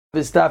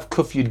This daf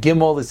Kuf Yud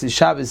Gimel. This is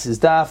Shabbos. This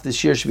daf.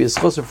 This year should be a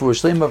schosser for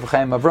Shleim of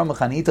Chaim Avram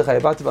Chanita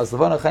Chayabat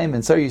Vaslavana Chaim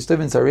and Sar Yistiv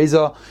and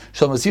Sareza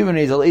Shal Masiv and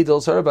Ezel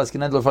Edel Sar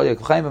Baskinad Lafal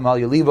Yaakov Chaim and Mal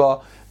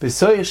Yaliba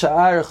B'Soy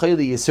Sha'ar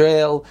Chayli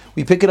Yisrael.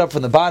 We pick it up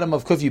from the bottom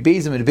of Kuf Yud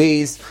Beis and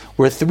Beis,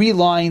 where 3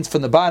 lines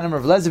from the bottom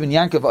of Lezev and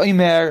Yankov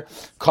Omer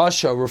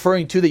Kasha,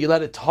 referring to that you let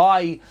to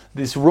tie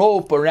this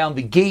rope around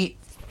the gate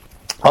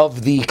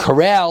of the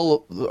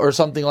corral or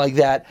something like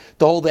that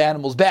to hold the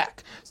animals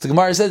back. So the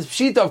Gemara says,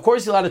 Pshita, of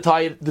course you're allowed to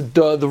tie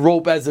the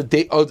rope as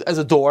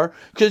a door,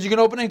 because you can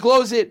open and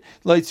close it.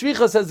 Like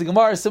Tzricha says, the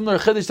Gemara, similar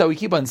chiddush that we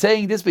keep on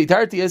saying, this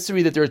Beitarti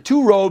Esri, that there are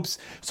 2 ropes.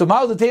 So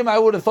Ma'al I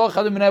would have thought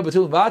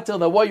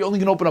that why you're only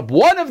going to open up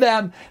one of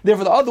them,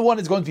 therefore the other one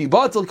is going to be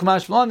batil.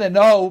 Kamash Malan, that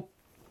no,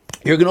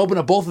 you're going to open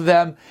up both of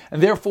them,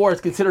 and therefore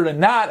it's considered a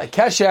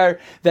kesher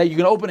that you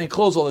can open and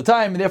close all the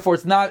time, and therefore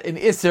it's not an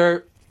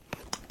isser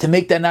to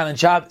make that not on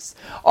Shabbos.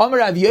 Amar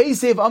Rav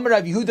Yosef, Amar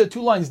Rav Yehuda,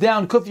 2 lines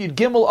down, Kuf Yud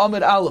Gimel,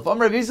 Amar Aleph.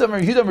 Amar Rav Yosef, Amar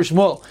Yehuda, Amar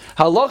Shmuel.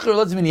 Halacha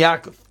Elazar ben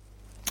Yaakov.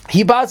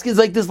 He baskets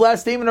like this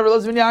last statement of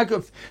Elazar ben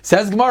Yaakov.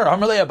 Says Gemara,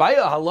 Amar Le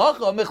Abaya,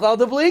 Halacha Michlal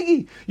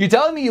Davligi. You're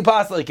telling me you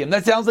pass like him.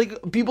 That sounds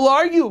like people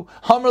argue.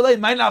 Amar Le,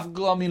 my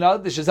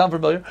nafgamina. This should sound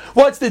familiar.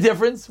 What's the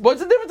difference?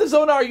 What's the difference if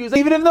someone argues?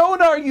 Even if no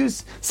one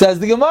argues, says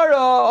the Gemara,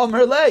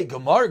 Amar Le,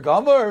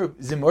 Gamar,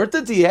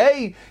 Zimurtati.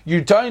 Hey,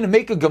 you're trying to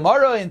make a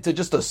Gemara into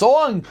just a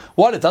song.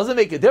 What? It doesn't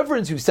make a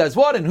difference who says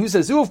what and who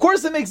says who. Of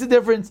course, it makes a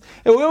difference.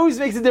 It always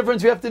makes a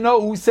difference. We have to know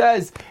who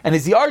says, and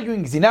is he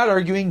arguing? Is he not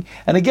arguing?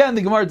 And again,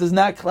 the Gemara does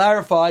not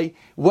clarify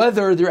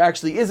whether there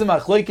actually is a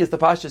machlokes. The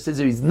Pasha says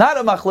there is not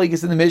a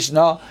machlokes in the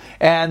Mishnah,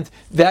 and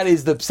that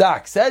is the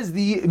psak. Says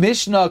the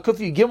Mishnah,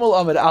 Kufi Gimel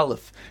Amid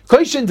Aleph.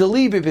 Koishen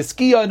Deli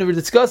Bepiskiya, and we're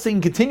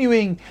discussing,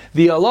 continuing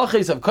the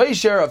halachos of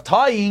kosher, of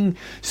tying.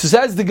 So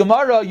says the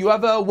Gemara, you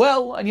have a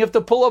well, and you have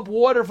to pull up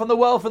water from the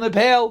well, from the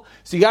pail.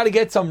 So you got to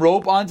get some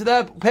rope onto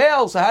that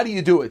pail. So how do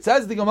you do it?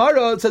 Says the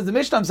Gemara, it says the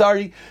Mishnah,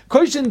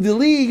 Koishen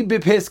Deli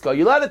Bepiska.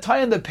 You're allowed to tie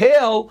in the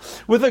pail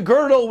with a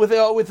girdle, with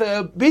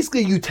a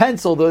basically a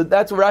utensil.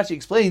 That's what Rashi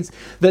explains,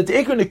 that the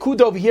Ikra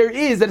Nekuda over here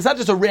is that it's not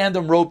just a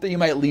random rope that you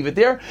might leave it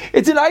there.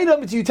 It's an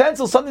item, it's a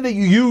utensil, something that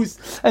you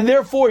use, and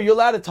therefore you're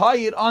allowed to tie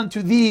it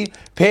onto the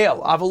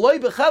pail. Avaloi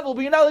bechevel,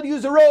 but you're not allowed to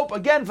use a rope,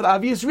 again, for the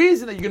obvious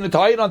reason that you're going to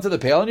tie it onto the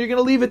pail and you're going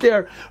to leave it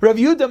there. Rav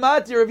Yehuda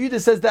Mati, Rav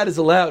Yehuda says that is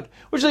allowed,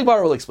 which the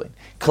Gemara will explain.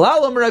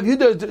 Kalalam Rav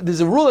Yehuda,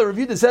 there's a rule that Rav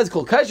Yehuda says,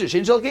 Kol kasher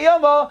shein shel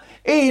kiyama,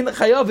 ein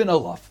chayavin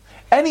alaf.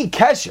 Any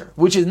kesher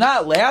which is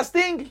not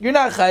lasting, you're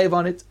not chayiv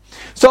on it.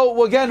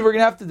 So again, we're going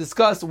to have to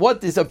discuss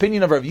what this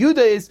opinion of Rav Yehuda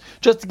is.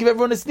 Just to give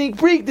everyone a sneak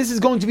peek, this is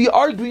going to be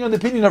arguing on the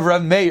opinion of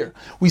Rav Meir.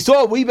 We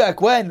saw way back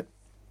when,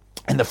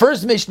 in the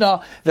first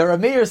Mishnah, that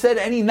Rav Meir said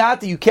any knot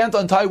that you can't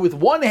untie with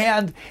one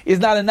hand is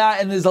not a knot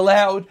and is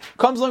allowed.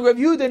 Comes along Rav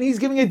Yehuda and he's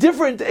giving a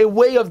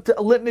way of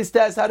litmus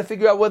test, how to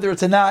figure out whether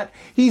it's a knot.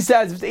 He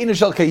says, V'teinu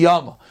shel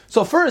kayama.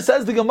 So first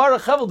says the Gemara,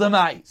 Chevel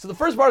Damai. So the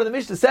first part of the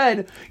Mishnah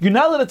said, you're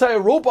not allowed to tie a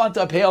rope onto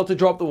a pail to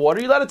drop the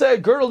water. You're allowed to tie a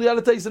girdle, you're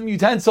allowed to tie some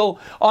utensil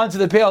onto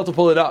the pail to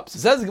pull it up. So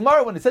says the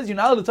Gemara, when it says you're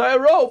not allowed to tie a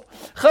rope,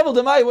 Chevel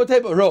Damai, what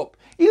type of rope?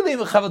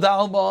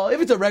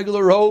 If it's a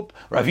regular rope,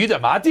 Rav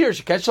Yehuda Mati or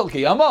Shekesh Shel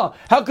Kiyama,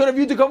 how could Rav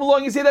Yehuda come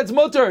along and say that's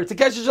mutter? It's a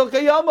Kesh Shel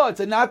Kiyama. It's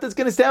a knot that's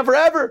going to stand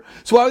forever.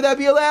 So why would that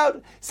be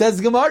allowed? Says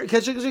the Gemara,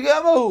 Kesh Shel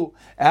Kiyama.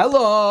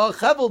 Elo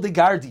Chevel de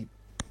Gardi.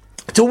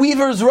 It's a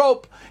weaver's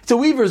rope. It's a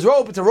weaver's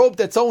rope. It's a rope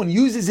that someone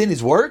uses in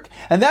his work.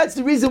 And that's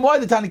the reason why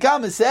the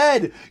Tanakhama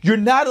said you're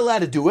not allowed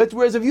to do it.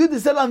 Whereas if you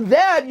said on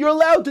that, you're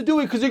allowed to do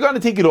it because you're going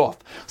to take it off.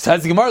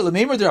 Says the Gemara,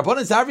 L'meimer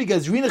d'Rabbanan Africa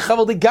is Rina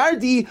Chavel de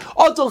Gardi,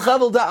 Otol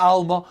Chavel de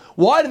Alma.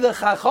 Why did the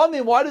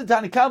Chachamim, why did the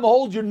Tanakhama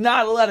hold you're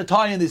not allowed to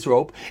tie in this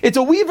rope? It's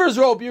a weaver's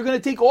rope. You're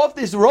going to take off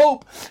this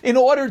rope in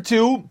order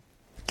to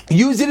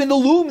use it in the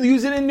loom,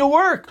 use it in your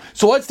work.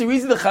 So what's the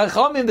reason the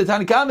Chachamim, the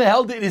Tanakhama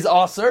held it is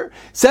aser?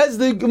 Says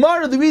the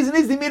Gemara, the reason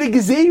is they made a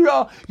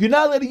gezerah. You're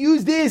not allowed to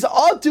use this.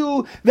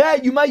 Atu,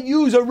 that you might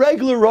use a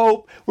regular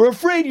rope. We're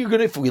afraid you're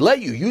going to, if we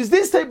let you use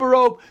this type of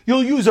rope,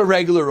 you'll use a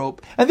regular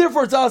rope. And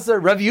therefore it's aser.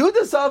 Rav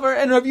Yehuda Savar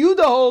and Rav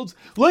Yehuda holds,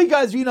 like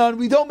guys, we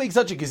don't make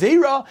such a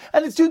gezerah,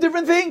 and it's 2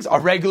 different things. A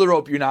regular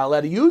rope you're not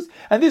allowed to use,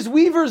 and this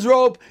weaver's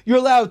rope you're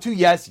allowed to,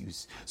 yes,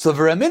 use. So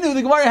for a minute,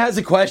 the Gemara has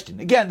a question.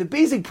 Again, the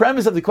basic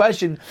premise of the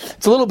question,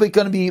 it's a little bit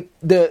going to be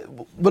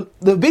but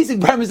the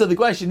basic premise of the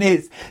question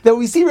is that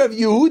we see Rav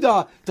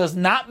Yehuda does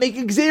not make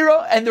a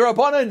gzera, and the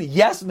Rabbanan,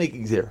 yes, make a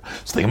gzera.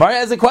 So the Gemara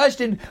has a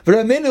question.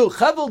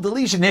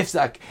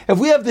 If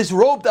we have this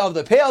rope of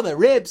the pail that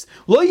rips,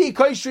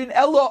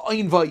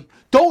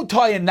 don't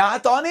tie a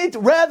knot on it,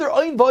 rather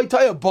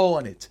tie a bow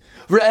on it.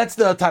 That's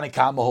the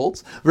Tanakhama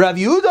holds. Rav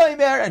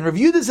Yehuda and Rav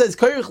Yehuda says,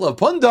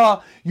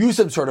 use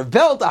some sort of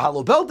belt, a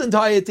hollow belt, and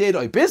tie it in,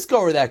 or biska,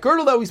 or that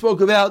girdle that we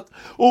spoke about.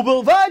 And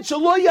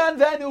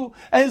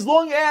as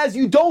long as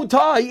you don't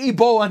tie a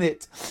bow on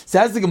it.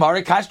 Says the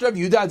Gemara, Kash Rav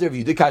Yehuda, Rav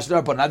Yehuda, Kash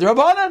Rav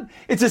Rabbanan.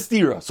 It's a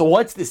stira. So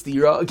what's the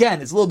stira?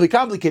 Again, it's a little bit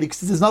complicated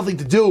because this has nothing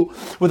to do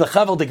with a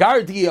Chavel de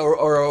Gardi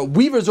or a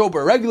weaver's rope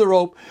or a regular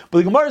rope. But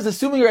the Gemara is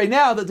assuming right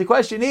now that the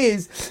question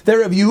is that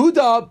Rav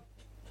Yehuda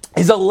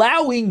is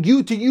allowing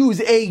you to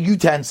use a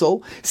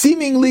utensil,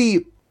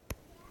 seemingly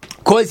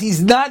because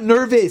he's not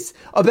nervous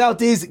about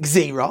this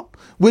gzeira,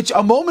 which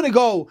a moment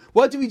ago,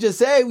 what did we just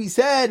say? We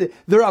said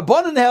the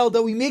Rabbanan held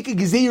that we make a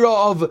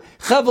gzeira of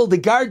chevel de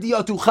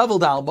gardia to chevel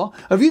de alma.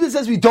 Rav Yehuda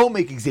says we don't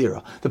make a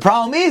gzeira. The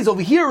problem is,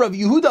 over here, Rav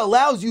Yehuda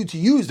allows you to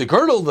use the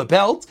girdle, the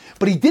belt,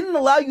 but he didn't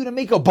allow you to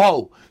make a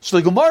bow. So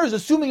the Gemara is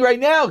assuming right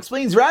now,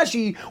 explains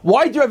Rashi,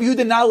 why did Rav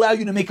Yehuda not allow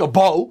you to make a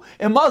bow?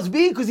 It must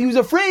be because he was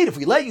afraid if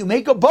we let you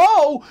make a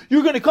bow,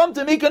 you're going to come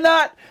to make a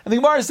knot. And the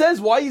Gemara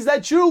says, why is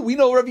that true? We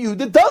know Rav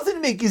Yehuda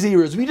doesn't make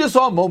gezeras. We just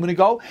saw a moment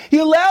ago. He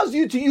allows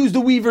you to use the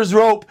weaver's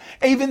rope,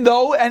 even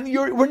though, and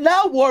we're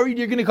now worried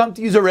you're going to come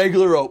to use a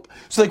regular rope.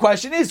 So the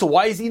question is, so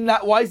why is he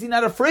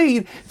not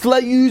afraid to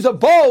let you use a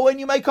bow and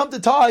you might come to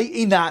tie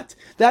a knot?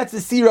 That's the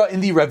stira in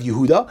the Rav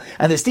Yehuda.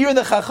 And the stira in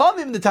the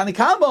Chachamim, in the Tanna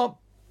Kama,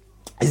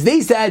 is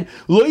they said,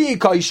 Lo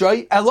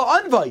yikaishrei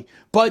ela anvai.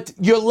 But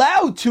you're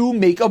allowed to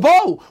make a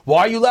bow. Why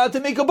are you allowed to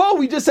make a bow?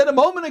 We just said a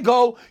moment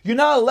ago, you're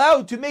not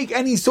allowed to make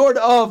any sort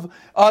of,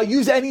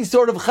 use any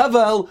sort of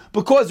chevel,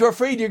 because you're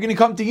afraid you're going to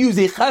come to use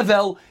a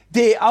chevel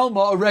de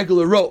alma, a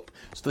regular rope.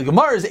 So the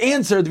Gemara's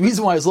answer, the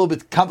reason why it's a little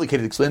bit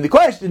complicated to explain the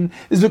question,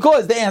 is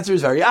because the answer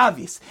is very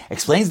obvious.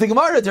 Explains the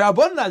Gemara,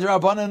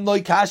 D'Rabbanan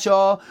loy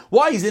kasha.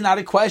 Why is it not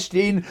a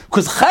question?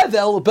 Because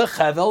chevel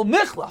bechevel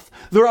michlaf.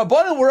 The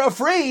Rabbanan were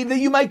afraid that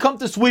you might come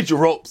to switch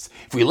ropes.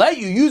 If we let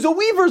you use a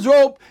weaver's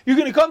rope, you're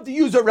going to come to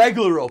use a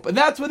regular rope. And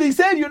that's what they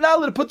said, you're not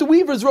allowed to put the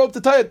weaver's rope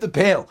to tie up the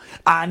pail.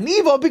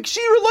 Aniva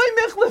b'kshira loy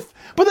michlaf.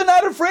 But they're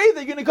not afraid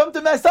that you're going to come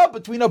to mess up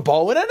between a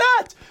bow and a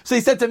knot. So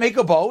they said to make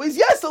a bow is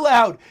yes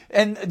allowed.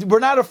 And we're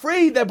not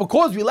afraid that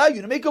because we allow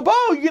you to make a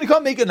bow, you're going to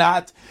come make a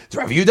knot.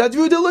 Rav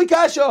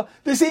Yehuda,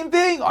 the same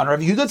thing. On Rav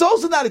Yehuda, it's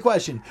also not a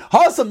question.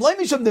 Why did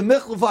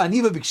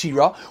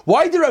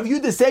Rav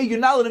Yehuda say you're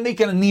not allowed to make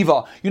an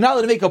aniva? You're not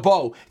allowed to make a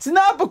bow. It's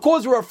not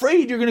because we're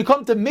afraid you're going to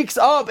come to mix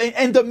up and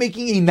end up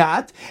making a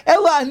knot.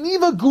 Ela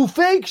aniva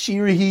gufei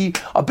kshirihi.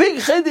 A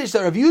big chiddush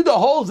that Rav Yehuda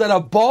holds that a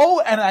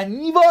bow and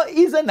aniva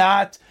is a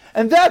knot.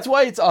 And that's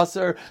why it's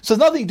aser. So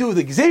it's nothing to do with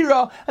the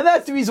gzeira, and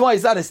that's the reason why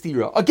it's not a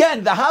stira.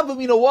 Again, the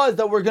havamina was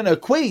that we're going to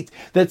equate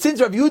that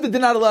since Rav Yehuda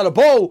did not allow a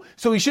bow,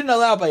 so he shouldn't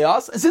allow by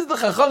us, and since the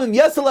Chachamim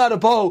yes allowed a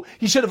bow,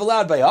 he should have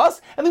allowed by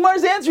us. And the Gemara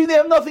is answering they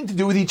have nothing to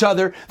do with each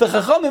other. The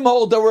Chachamim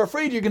hold that we're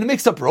afraid you're going to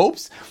mix up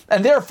ropes,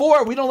 and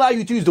therefore we don't allow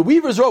you to use the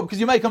weaver's rope because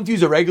you might come to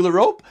use a regular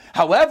rope.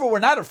 However, we're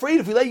not afraid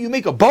if we let you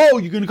make a bow,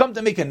 you're going to come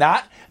to make a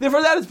knot.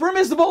 Therefore, that is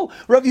permissible.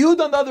 Rav Yehuda,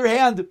 on the other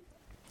hand,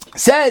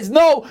 says,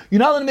 no, you're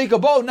not going to make a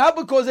bow, not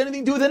because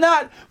anything to do with a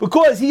knot,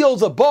 because he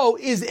holds a bow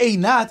is a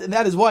knot, and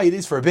that is why it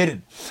is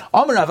forbidden.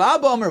 Amar Rav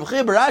Abba, Amar Rav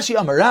Chiya bar Ashi,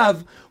 Amar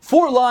Rav,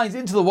 4 lines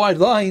into the wide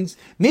lines.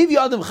 Maybe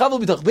Adam Chavel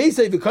b'tach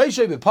beisei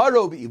v'kaishay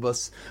v'paro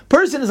b'ibas.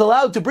 Person is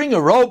allowed to bring a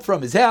rope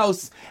from his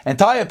house and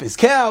tie up his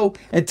cow,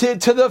 and to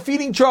the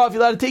feeding trough,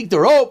 you're allowed to take the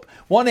rope,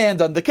 one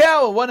end on the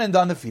cow and one end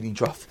on the feeding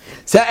trough.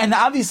 So, and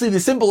obviously the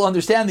simple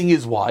understanding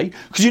is why?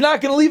 Because you're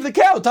not going to leave the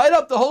cow tied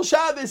up the whole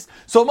Shabbos.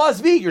 So it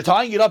must be you're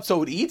tying it up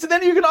so it eats, and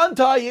then you're going to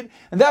untie it,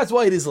 and that's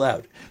why it is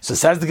allowed. So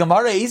says the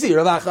Gemara, easy.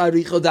 Rav Acha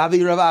Aricha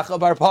Davi Rav Acha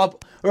bar Papa.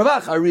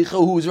 Rav Acha Aricha,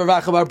 who is Rav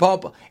Acha bar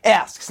Papa,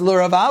 asks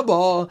Rav Abba,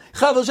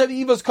 Chavel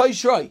Shavi Ivos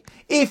Kaishrei.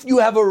 If you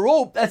have a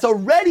rope that's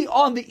already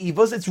on the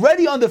ivos, it's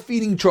ready on the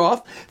feeding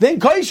trough, then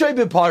kaishrei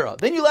b'para.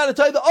 Then you're allowed to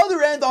tie the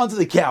other end onto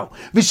the cow.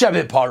 V'shav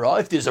b'para.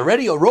 If there's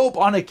already a rope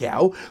on a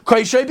cow,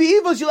 kaishrei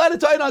b'ivos, you're allowed to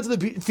tie it onto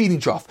the feeding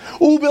trough.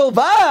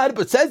 Ubilvad,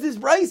 but says this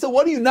brayso,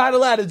 what are you not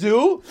allowed to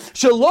do?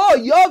 Shelo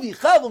yavi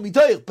chavel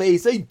mitayich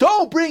peisei.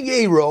 Don't bring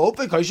a rope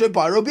and kaishrei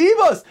b'para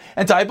b'ivos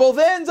and tie both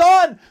ends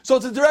on. So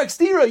it's a direct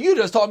stira. You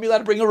just taught me allowed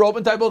to bring a rope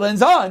and tie both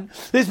ends on.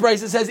 This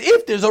brayso says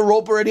if there's a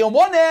rope already on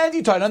one end,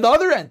 you tie it on the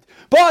other end.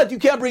 But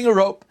you can't bring a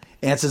rope.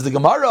 Answers the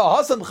Gemara,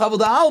 Hasan chavel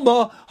da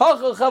alma,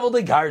 hachal chavel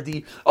da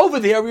gardi. Over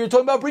there we were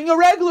talking about bringing a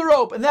regular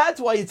rope, and that's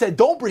why it said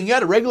don't bring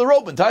out a regular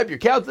rope and tie up your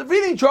cow to the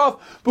feeding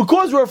trough,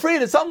 because we're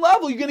afraid at some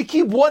level you're going to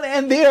keep one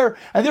end there,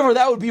 and therefore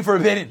that would be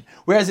forbidden.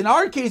 Whereas in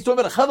our case, talking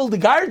about a chavel da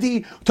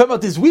gardi, talking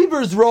about this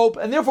weaver's rope,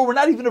 and therefore we're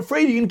not even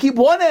afraid you're going to keep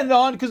one end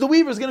on, because the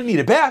weaver's going to need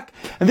it back,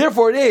 and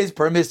therefore it is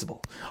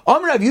permissible.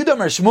 Amar Rav Yehuda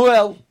Amar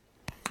Shmuel,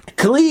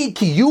 Kli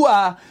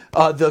kiyua,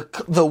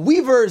 the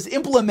weavers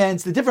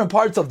implements the different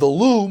parts of the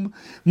loom.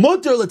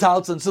 Mutter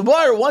l'taltzon. So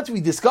once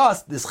we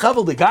discussed this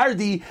chavel de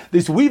gardi,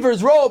 this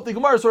weaver's rope, the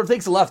Gemara sort of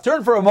takes a left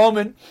turn for a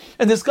moment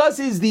and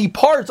discusses the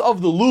parts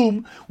of the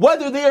loom,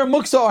 whether they are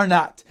muksa or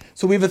not.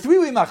 So we have a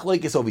 3-way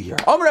machlekes over here.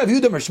 Amar Rav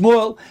Yehuda Amar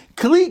Shmuel,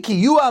 Kli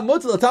kiyua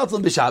mutter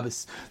l'taltzon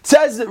b'Shabbos. It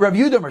says that Rav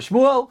Yehuda Amar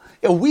Shmuel,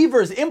 a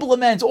weavers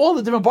implements all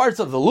the different parts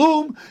of the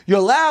loom. You're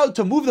allowed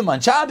to move them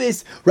on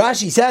Shabbos.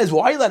 Rashi says,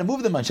 why are you allowed to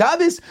move them on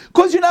Shabbos?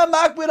 Because you're not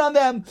makbid on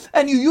them,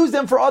 and you use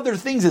them for other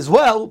things as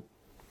well.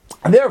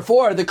 And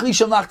therefore, the Kli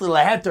Shamachta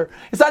Laheter,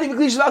 it's not even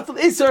Kli Shamachta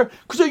Isser,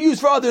 because they're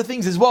used for other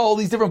things as well, all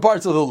these different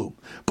parts of the loom.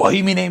 But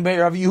he named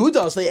Rav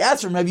Yehuda, so they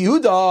asked from Rav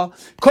Yehuda,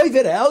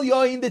 Koivet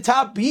Elyoin, the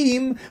top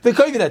beam, the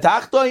Koivet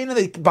Atachtoin,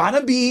 the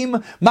bottom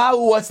beam,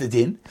 Ma'u, what's the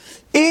din?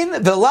 In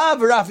the Lav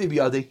Rafi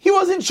Biyadi, he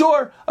wasn't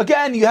sure.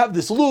 Again, you have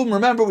this loom.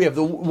 Remember, we have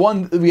the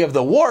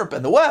warp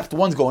and the weft.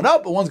 One's going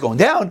up and one's going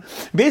down.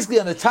 Basically,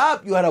 on the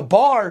top, you had a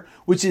bar,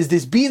 which is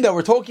this beam that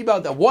we're talking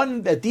about,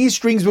 that these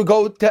strings would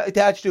go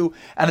attached to,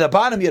 and at the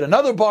bottom, you had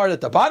another bar that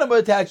the bottom would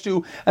attach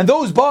to, and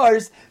those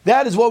bars,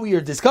 that is what we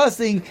are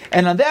discussing.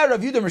 And on that,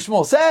 Rav Yehuda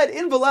Mishmol said,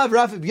 in V'lav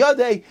Rafi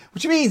Biyadi,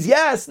 which means,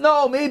 yes,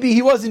 no, maybe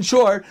he wasn't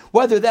sure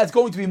whether that's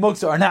going to be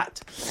muksa or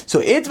not. So,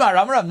 Itmar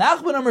Amar Rav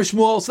Nachman Amar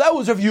Shmuel, so that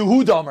was Rav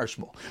Yehuda Amar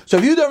Shmuel. So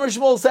Rav Yehuda Amar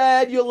Shmuel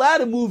said you're allowed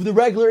to move the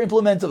regular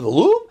implement of the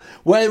loom.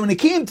 When it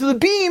came to the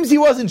beams, he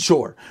wasn't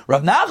sure.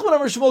 Rav Nachman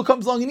Amar Shmuel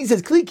comes along and he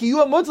says,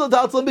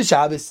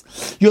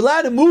 you're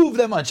allowed to move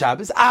them on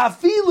Shabbos.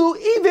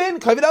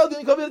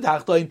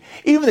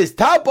 Even this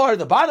top bar,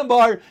 the bottom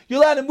bar, you're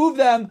allowed to move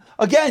them,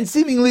 again,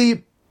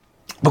 seemingly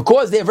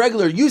because they have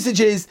regular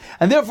usages,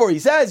 and therefore he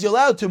says you're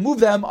allowed to move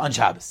them on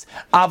Shabbos.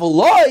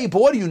 Avaloi,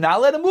 but what are you not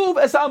allowed to move?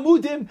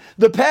 Esamudim,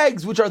 the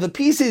pegs, which are the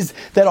pieces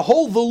that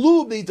hold the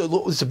loom.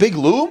 It's a big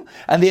loom,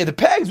 and they have the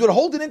pegs that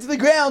hold it into the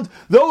ground.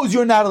 Those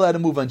you're not allowed to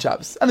move on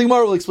Shabbos. And the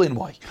Gemara will explain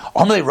why.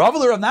 Amalei Rav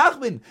Rav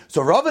Nachman.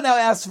 So Rav now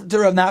asks to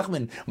Rav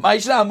Nachman,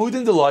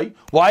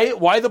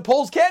 why the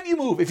poles can't you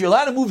move? If you're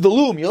allowed to move the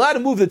loom, you're allowed to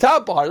move the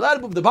top bar, you're allowed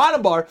to move the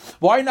bottom bar.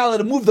 Why are you not allowed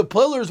to move the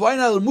pillars? Why are you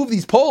not allowed to move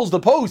these poles,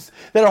 the posts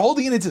that are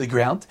holding it into the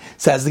ground?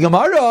 Says the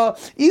Gemara,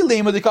 if you're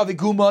going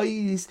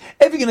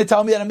to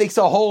tell me that it makes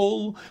a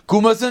hole,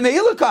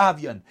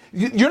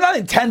 you're not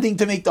intending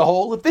to make the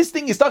hole. If this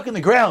thing is stuck in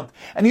the ground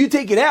and you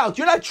take it out,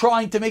 you're not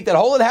trying to make that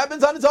hole. It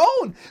happens on its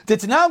own. We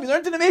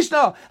learned in the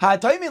Mishnah,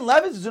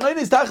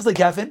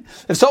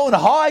 if someone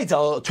hides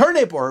a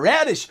turnip or a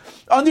radish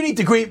underneath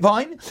the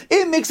grapevine,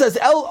 it makes us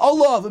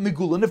olav and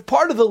megulin. If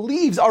part of the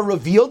leaves are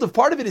revealed, if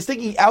part of it is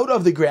sticking out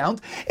of the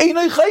ground, you're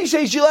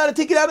allowed to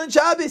take it out on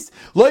Shabbos.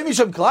 You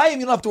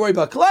don't have to worry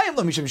about Kalayim,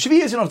 Lo Mishum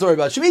Shviyas, you don't have to worry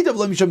about Shemitah,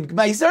 Lo Mishum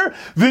Meiser,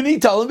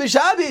 V'nitalim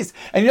B'Shabbos.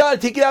 And you're allowed to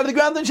take it out of the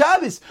ground on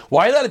Shabbos.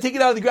 Why are you allowed to take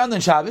it out of the ground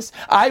on Shabbos?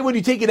 When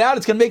you take it out,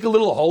 it's going to make a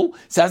little hole.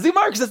 Says the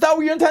Gemara, because that's not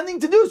what you're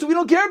intending to do, so we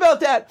don't care about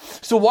that.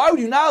 So why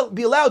would you not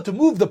be allowed to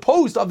move the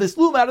post of this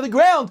loom out of the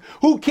ground?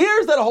 Who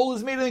cares that a hole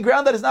is made in the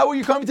ground? That is not what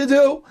you're coming to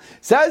do.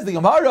 Says the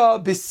Gemara,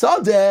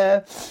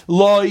 B'Sadeh,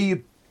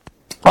 Loi,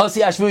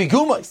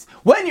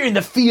 when you're in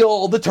the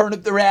field, the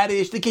turnip, the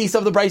radish, the case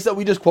of the price that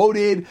we just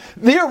quoted,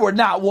 there we're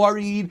not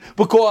worried,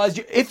 because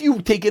if you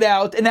take it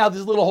out and now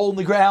there's a little hole in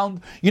the ground,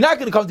 you're not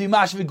going to come to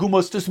Mashav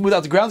Gumos to smooth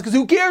out the ground, because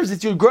who cares?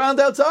 It's your ground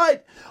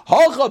outside.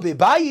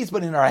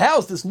 But in our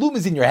house, this loom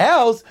is in your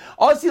house.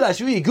 That's the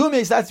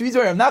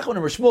reason why Rav Nachman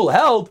and Shmuel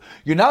held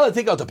you're not allowed to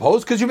take out the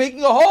post, because you're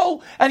making a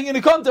hole and you're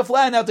going to come to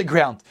flatten out the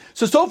ground.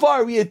 So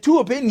far we had two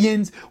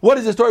opinions. What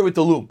is the story with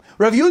the loom?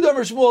 Rav Yehuda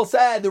and Shmuel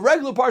said the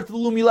regular parts of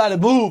the loom you're allowed to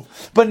move,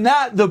 but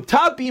not the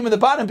top beam and the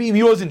bottom beam.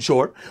 He wasn't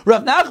sure.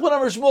 Rav Nachman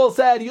and Shmuel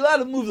said you're allowed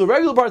to move the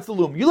regular parts of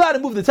the loom, you're allowed to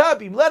move the top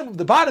beam, you're allowed to move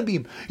the bottom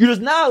beam. You're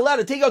just not allowed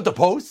to take out the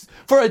posts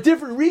for a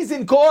different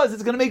reason, cause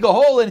it's going to make a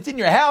hole and it's in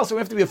your house, so we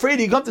have to be afraid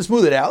you come to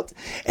smooth it out.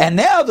 And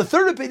now the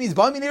third opinion is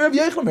Bamini Rav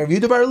Yechon, Rav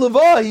Yehuda bar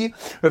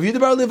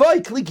Levi,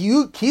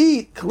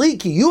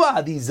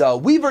 Klikiyua, these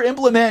weaver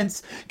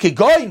implements,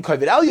 Kegoyim,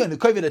 Kovet Elyon,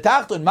 Kovet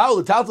Atachton, and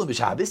Ma'ul Talton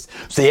b'Shabbos.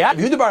 So yeah, Rav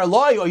Yehuda bar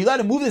Levi, are you allowed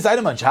to move this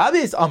item on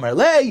Shabbos? Amar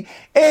Lei,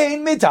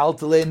 Ein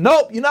Metaltalin.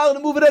 Nope, you're not allowed to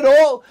move it at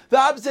all. The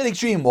opposite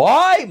extreme.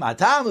 Why?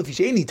 Matam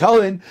Lefisheini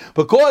Talin,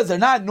 because they're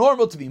not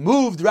normal to be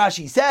moved.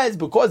 Rashi says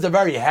because they're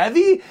very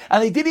heavy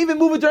and they didn't even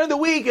move it during the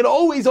week. It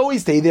always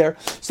stay there.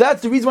 So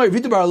that's the reason why Rav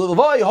Yehuda bar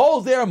Levi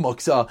holds there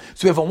muksa.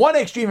 So we have on one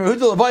extreme, Rav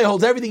Yehuda Levi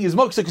holds everything is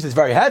muksa because it's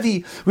very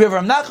heavy. We have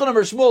Rav Nachman and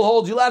Shmuel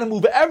holds you're allowed to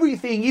move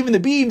everything, even the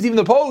beams, even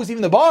the posts,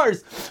 even the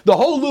bars, the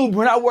whole loom.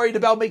 We're not worried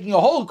about making a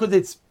hole because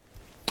it's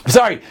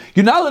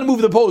you're not allowed to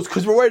move the post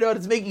because we're worried about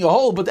it's making a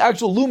hole, but the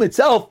actual loom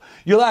itself,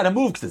 you're allowed to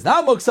move because it's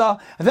not muksa.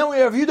 And then we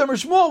have Yehuda and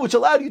Shmuel, which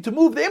allowed you to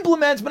move the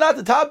implements, but not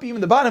the top beam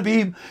and the bottom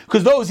beam,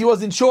 because those he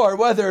wasn't sure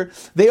whether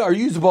they are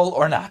usable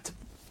or not.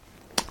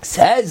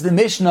 Says the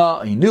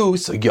Mishnah, you knew,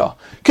 so yeah.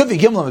 Kuvi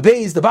Gimlam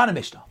Beis, the bottom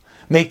Mishnah.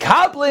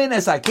 Mekablin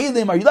es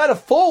hakelim, are you allowed to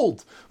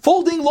fold?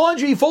 Folding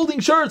laundry,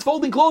 folding shirts,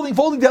 folding clothing,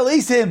 folding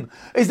telesim.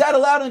 Is that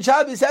allowed on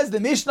Shabbos? Says the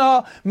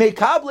Mishnah,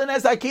 Mekablin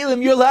es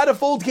hakelim, you're allowed to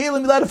fold kelim,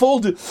 you're allowed to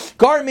fold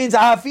garments,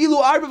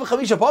 ahafilu arba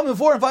v'chamisha pamim,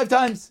 4 and 5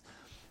 times.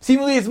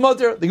 Seemingly it's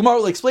mutter. The Gemara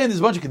will explain there's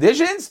a bunch of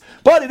conditions,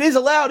 but it is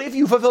allowed if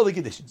you fulfill the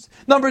conditions.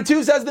 Number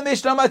 2 says the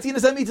Mishnah,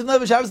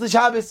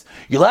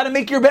 you're allowed to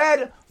make your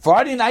bed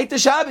Friday night to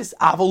Shabbos.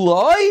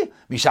 Avaloi,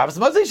 Mishabbos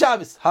Motzei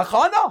Shabbos.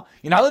 Hachana.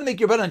 You're not allowed to make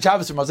your bed on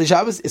Shabbos or Motzei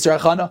Shabbos. It's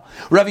Hachana.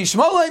 Ravi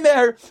Shmuel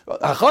Omer,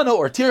 Hachana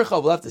or Tircha,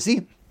 we'll have to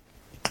see.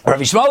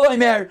 Ravi Shmuel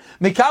Omer,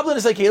 Mekablin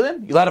is a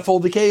kelim, you're allowed to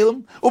fold the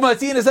kelim.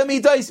 Umatzin is a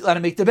mitais, you're allowed to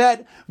make the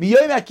bed.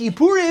 Miyom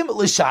HaKippurim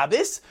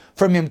l'Shabbos,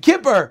 from Yom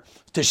Kippur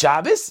to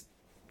Shabbos.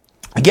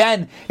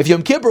 Again, if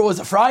Yom Kippur was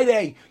a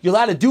Friday, you're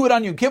allowed to do it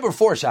on Yom Kippur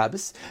for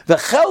Shabbos. The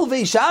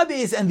Chelvei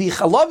Shabbos and the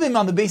Chalavim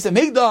on the base of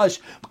Mikdash,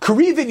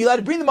 Karivin, you're allowed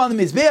to bring them on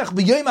the Mizbeach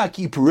b'Yom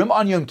HaKippurim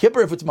on Yom Kippur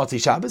if it's Motzei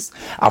Shabbos.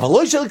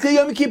 Avaloi shel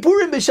Yom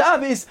Kippurim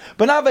b'Shabbos,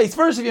 but not vice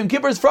versa. If Yom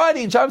Kippur is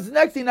Friday and Shabbos is the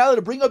next day, you're not allowed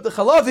to bring up the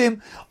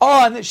Chalavim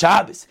on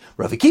Shabbos.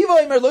 Rav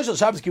Akiva Omer lo shel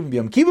Shabbos Kippurim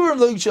b'Yom Kippurim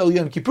lo shel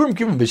Yom Kippurim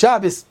Kippurim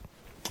b'Shabbos.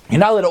 You're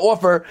not allowed to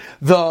offer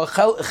the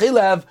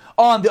chilev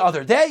on the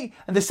other day.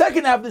 And the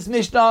second half of this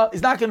Mishnah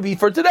is not going to be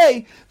for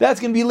today. That's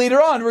going to be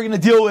later on. We're going to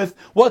deal with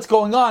what's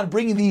going on,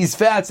 bringing these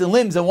fats and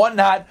limbs and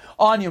whatnot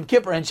on Yom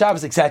Kippur and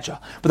Shabbos,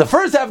 etc. But the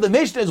first half of the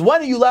Mishnah is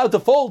when are you allowed to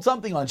fold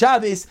something on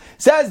Shabbos?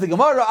 Says the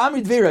Gemara,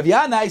 Amri Dvei Rav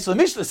Yanai. So the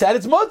Mishnah said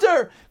it's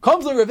mutter.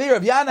 Comes the Rav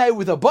Yanai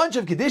with a bunch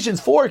of conditions,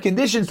 4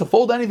 conditions to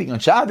fold anything on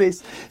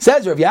Shabbos.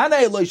 Says Rav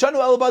Yanai, Lo yishanu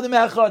ela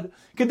b'adam echad.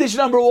 Condition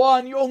number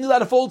 1, you're only allowed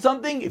to fold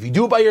something if you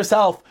do it by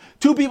yourself.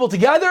 2 people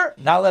together,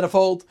 not allowed to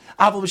fold.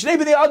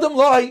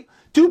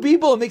 2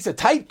 people, it makes a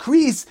tight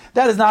crease,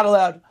 that is not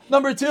allowed.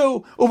 Number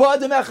 2,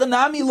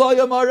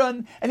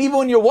 and even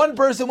when you're one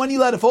person, when you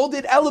allowed to fold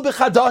it,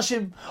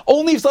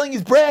 only if something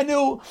is brand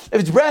new.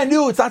 If it's brand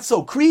new, it's not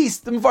so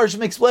creased, the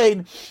Mefarshim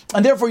explain,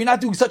 and therefore you're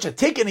not doing such a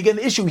tikkun. Again,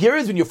 the issue here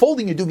is when you're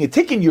folding, you're doing a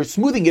tikkun, you're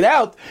smoothing it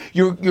out,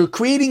 you're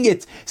creating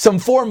it some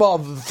form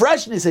of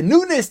freshness and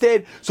newness to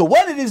it. So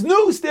when it is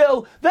new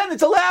still, then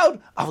it's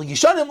allowed.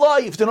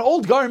 If it's an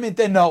old garment,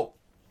 then no.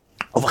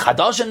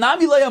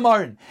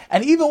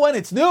 And even when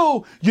it's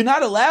new, you're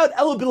not allowed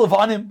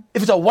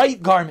if it's a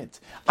white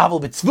garment.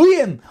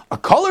 A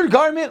colored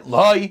garment,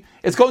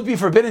 it's going to be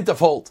forbidden to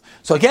fold.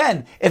 So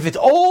again, if it's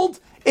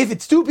old, if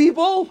it's 2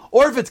 people,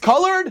 or if it's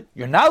colored,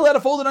 you're not allowed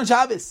to fold it on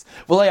Shabbos.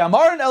 And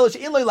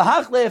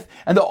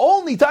the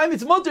only time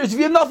it's mutter is if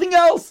you have nothing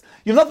else.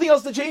 You have nothing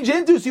else to change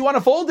into, so you want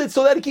to fold it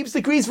so that it keeps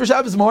the crease for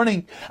Shabbos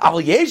morning. But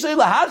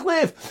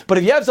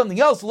if you have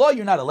something else,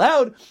 you're not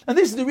allowed. And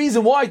this is the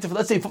reason why,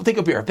 let's say, take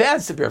a pair of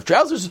pants, a pair of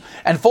trousers,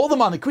 and fold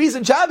them on the crease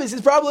on Shabbos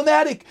is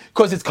problematic,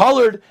 because it's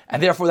colored,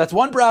 and therefore that's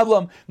one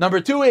problem. Number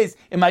 2 is,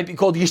 it might be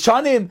called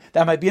Yishanim,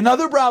 that might be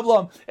another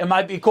problem. It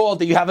might be called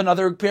that you have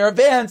another pair of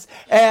pants,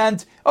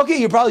 and okay,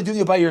 you're probably doing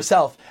it by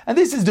yourself. And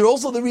this is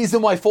also the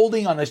reason why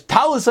folding on a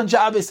talus on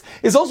Shabbos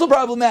is also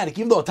problematic.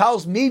 Even though a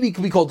talus maybe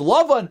could be called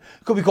lavan,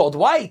 could be called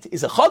white.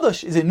 Is it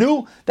chadash? Is it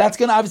new? That's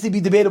going to obviously be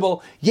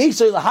debatable.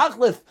 Yeshay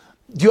lahachlif.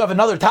 Do you have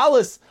another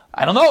talus?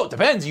 I don't know, it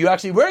depends. Are you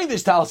actually wearing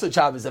this talus at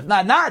Shabbos? If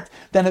not,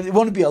 then it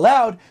won't be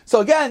allowed.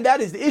 So again,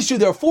 that is the issue.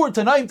 There are 4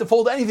 tonight to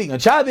fold anything on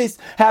Shabbos.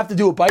 Have to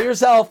do it by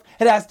yourself.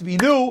 It has to be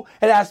new.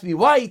 It has to be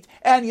white.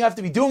 And you have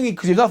to be doing it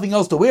because you have nothing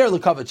else to wear.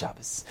 L'kavod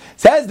Shabbos.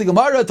 Says the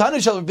Gemara,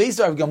 Tanu shel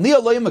Beisar of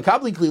Gamliel lo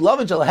yemekabling kli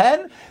lavan shel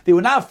hen. They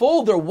would not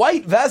fold their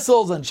white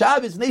vessels on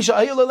Shabbos because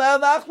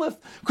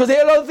they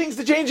had other things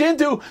to change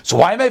into. So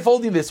why am I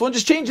folding this one?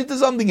 Just change it to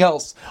something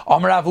else.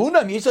 If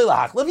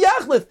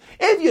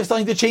you have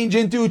something to change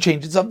into,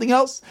 change it to something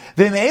else.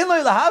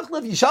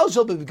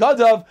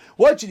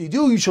 What should you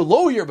do? You should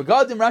lower your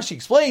begadim. Rashi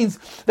explains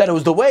that it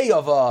was the way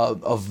of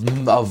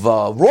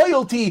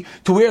royalty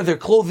to wear their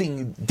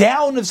clothing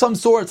down of some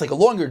sort. It's like a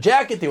longer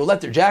jacket. They would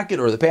let their jacket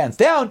or the pants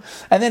down,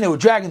 and then it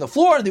would drag on the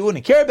floor, and they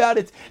wouldn't care about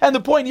it. And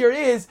the point here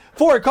is,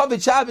 for a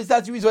kavod Shabbos,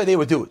 that's the reason why they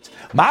would do it.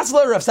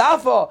 Masla Rav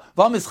Safa,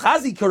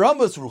 v'amischazi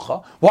karambas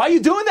rucha. Why are you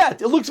doing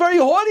that? It looks very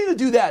haughty to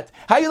do that.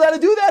 How are you allowed to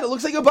do that? It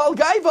looks like a bal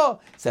gaiva.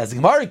 Says the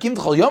Gemara, Kim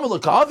t'chol yom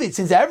l'kavod.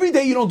 Since every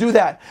day you don't do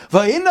that,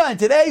 and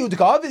today you're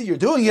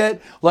doing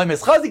it,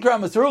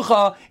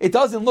 it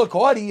doesn't look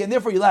haughty, and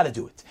therefore you're allowed to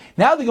do it.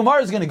 Now the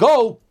Gemara is going to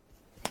go,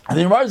 and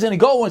the Gemara is going to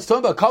go when it's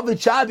talking about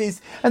kavod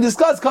Shabbos and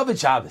discuss kavod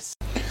Shabbos.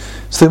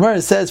 So the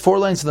Gemara says 4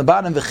 lines from the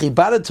bottom,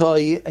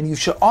 v'chibadatoi, and you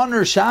should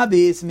honor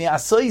Shabbos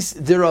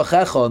me'asais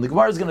dirachecha. And the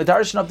Gemara is going to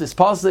darshan up this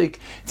pasuk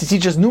to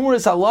teach us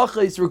numerous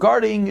halachas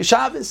regarding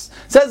Shabbos.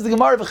 It says the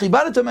Gemara,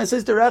 v'chibadatoi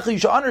me'asais dirachecha, you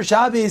should honor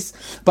Shabbos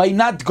by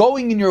not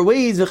going in your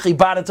ways.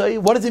 V'chibadatoi,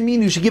 what does it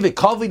mean? You should give it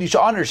kavod. You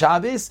should honor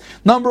Shabbos.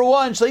 Number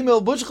 1,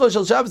 shleimel bushcha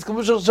shel Shabbos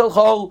k'bushcha shel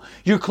chol.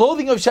 Your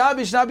clothing of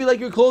Shabbos should not be like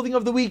your clothing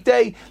of the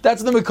weekday.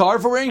 That's the makar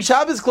for wearing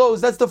Shabbos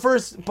clothes. That's the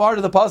first part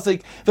of the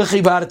pasuk.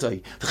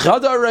 V'chibadatoi.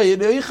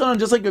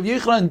 Just like Rav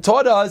Yochanan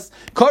taught us,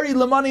 Kari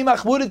lemani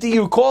machbudati,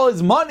 you call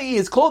his money,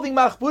 his clothing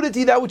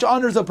machbudati, that which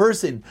honors a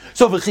person.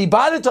 So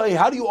v'chibadatai,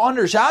 how do you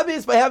honor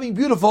Shabbos? By having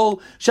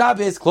beautiful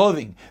Shabbos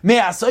clothing.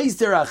 Me'asais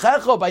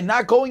terachecha, by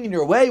not going in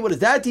your way. What does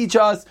that teach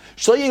us?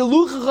 The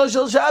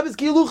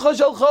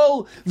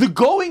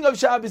going of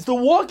Shabbos, the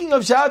walking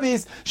of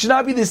Shabbos should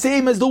not be the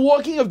same as the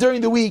walking of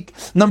during the week.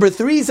 Number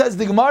 3 says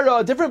the Gemara,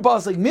 a different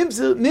pasuk,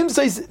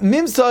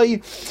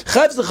 mimsai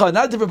chevzecha,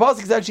 not a different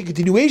pasuk, it's actually a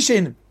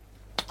continuation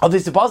of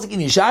this pasuk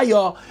in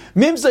Yeshaya,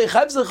 Mimsai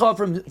Chevzecha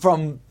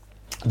from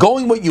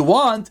going what you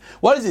want.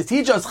 What does it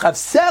teach us?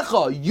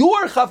 Chavsecha,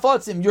 your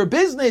chafatzim, your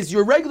business,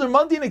 your regular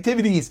mundane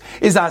activities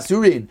is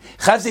asurin.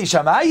 Chavsei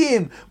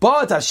shamayim,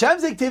 but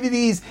Hashem's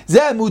activities,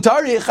 zeh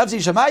mutari, chavsei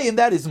shamayim,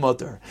 that is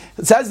mutar.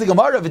 It says the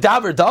Gemara,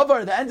 v'davar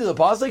davar, the end of the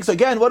pasuk. So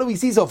again, what do we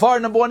see so far?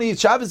 Number one is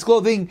Shabbos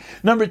clothing.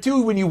 Number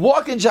two, when you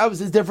walk in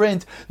Shabbos is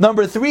different.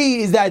 Number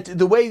three is that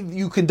the way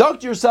you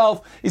conduct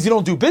yourself is you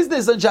don't do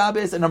business on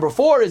Shabbos. And number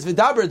four is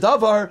v'davar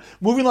davar.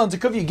 Moving on to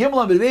Kufya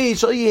Gimel and B'rei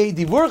Shal Yehei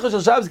Divurcha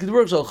Shal Shabbos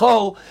K'Divurcha Shal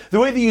Chol. The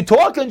way that you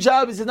talk on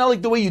Shabbos is not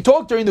like the way you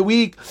talk during the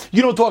week.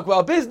 You don't talk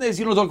about business.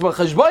 You don't talk about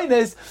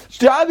cheshbonos.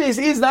 Shabbos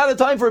is not a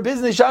time for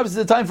business. Shabbos is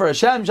a time for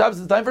Hashem. Shabbos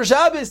is a time for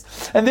Shabbos.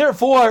 And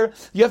therefore,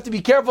 you have to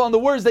be careful on the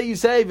words that you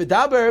say.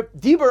 V'daber,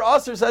 Diber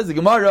Aser, says the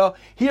Gemara,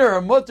 here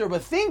are mutter,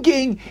 but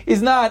thinking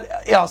is not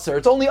Aser.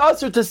 It's only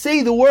Aser to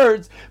say the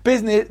words,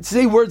 business, to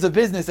say words of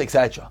business,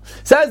 etc.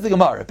 Says the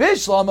Gemara,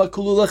 Bishlama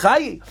Kulula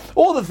Chayi.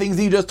 All the things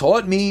that you just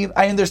taught me,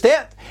 I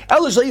understand.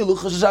 What does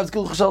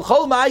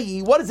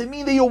it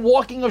mean that you're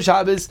walking of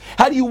Shabbos?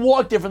 How do you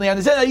walk differently? I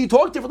understand how you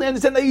talk differently. I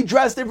understand that you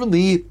dress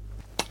differently.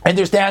 I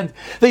understand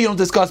that you don't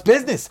discuss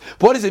business.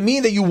 But what does it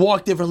mean that you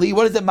walk differently?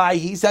 What is it,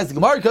 He says the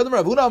Gemara, let's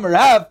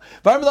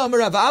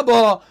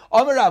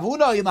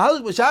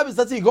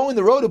say you're going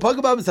the road to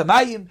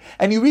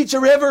and you reach a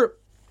river.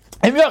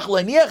 If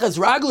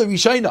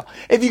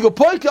you could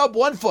pick up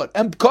one foot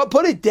and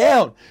put it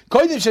down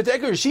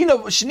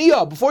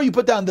before you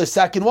put down the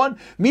second one,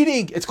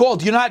 meaning it's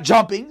called you're not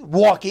jumping,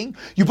 walking,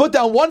 you put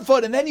down one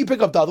foot and then you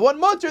pick up the other one,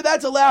 mutter,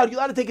 that's allowed, you're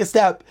allowed to take a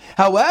step.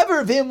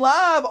 However, vim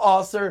lav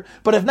aser,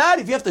 but if not,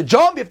 if you have to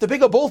jump, you have to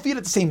pick up both feet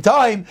at the same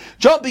time,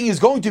 jumping is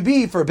going to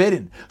be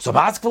forbidden. So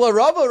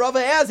Rava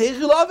asks,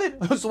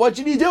 so what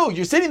should he do?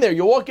 You're sitting there,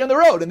 you're walking on the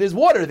road and there's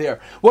water there.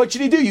 What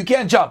should he do? You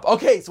can't jump.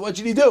 Okay, so what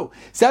should he do?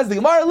 Says the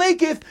Gemara,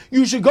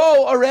 you should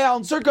go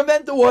around,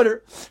 circumvent the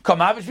water.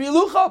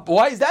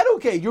 Why is that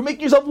okay? You're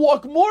making yourself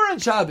walk more on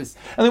Shabbos.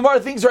 And the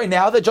Gemara thinks right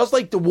now that just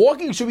like the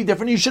walking should be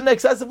different, you shouldn't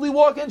excessively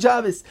walk on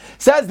Shabbos.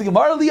 Says the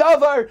Gemara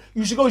Liavar,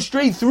 you should go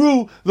straight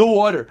through the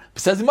water.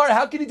 Says the Gemara,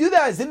 how can you do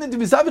that?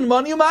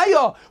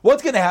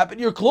 What's going to happen?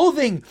 Your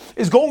clothing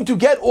is going to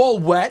get all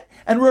wet,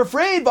 and we're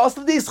afraid, and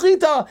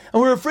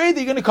we're afraid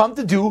that you're going to come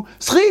to do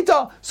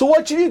schita. So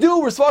what should you do?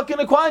 We're stuck in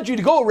a quandary.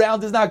 To go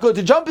around is not good.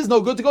 To jump is no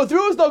good. To go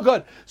through is no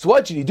good. So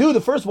what should you do? The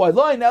first wide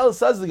line now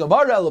says the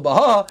Gemara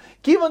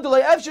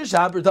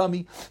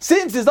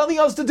since there's nothing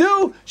else to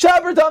do,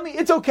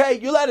 it's okay.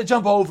 You're allowed to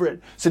jump over it.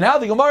 So now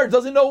the Gemara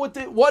doesn't know what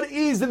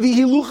is the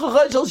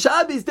hilucha shel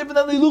Shabbos different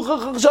than the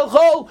hilucha shel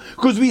Chol,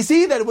 because we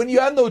see that when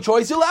you have no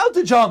choice, you're allowed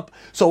to jump.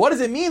 So what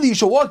does it mean that you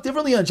should walk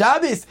differently on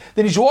Shabbos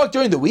than you should walk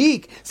during the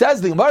week?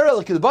 Says the Gemara,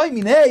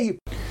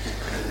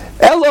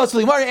 Ella, so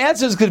the Gemara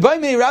answers, you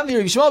allowed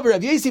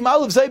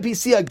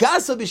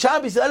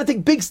to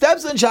take big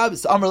steps on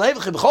Shabbos. Are you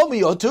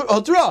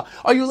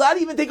allowed to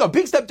even take a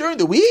big step during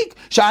the week?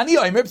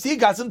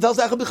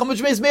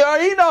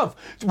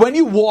 When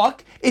you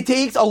walk, it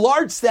takes a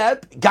large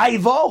step.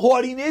 Gaiva,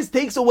 haughtiness,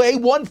 takes away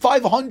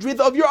 1/500th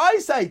of your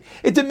eyesight.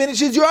 It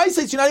diminishes your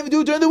eyesight, so you're not even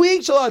doing it during the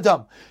week.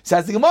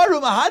 Says the Gemara,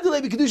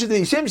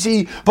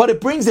 but it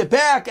brings it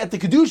back at the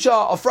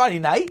Kedusha of Friday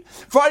night.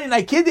 Friday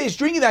night Kiddush,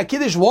 drinking that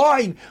Kiddush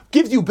wine,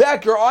 gives you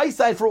back your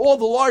eyesight for all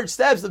the large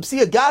steps of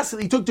Psia Gas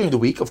that you took during the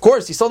week. Of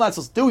course, you're still not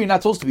supposed to do, you're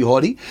not supposed to be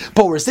haughty.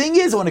 But what we're saying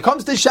is, when it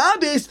comes to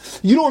Shabbos,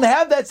 you don't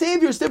have that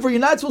savior step where you're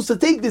not supposed to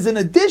take. There's an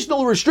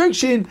additional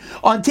restriction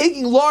on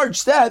taking large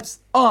steps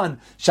on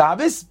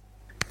Shabbos,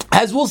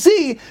 as we'll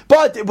see.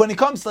 But when it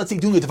comes to, let's say,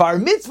 doing a Devar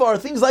Mitzvah or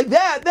things like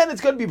that, then it's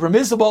going to be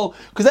permissible,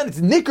 because then it's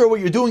nicker. What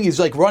you're doing is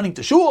like running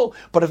to shul.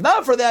 But if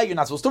not for that, you're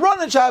not supposed to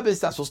run on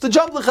Shabbos, not supposed to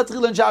jump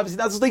l'chatchila on Shabbos, you're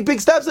not supposed to take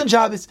big steps on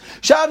Shabbos.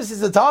 Shabbos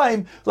is a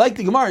time, like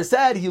the Gemara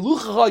said,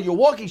 your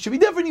walking should be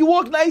different. You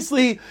walk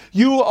nicely,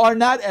 you are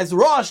not as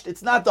rushed,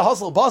 it's not the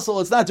hustle bustle,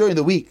 it's not during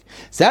the week.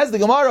 Says the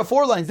Gemara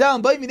 4 lines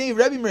down, are you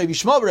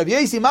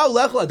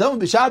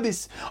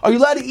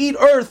allowed to eat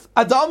earth,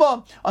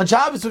 Adama, on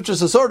Shabbos, which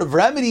is a sort of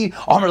remedy?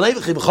 Are you allowed to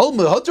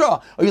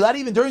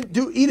even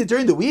eat it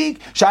during the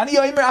week? Because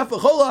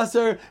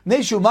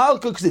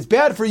it's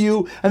bad for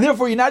you, and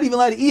therefore you're not even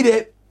allowed to eat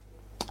it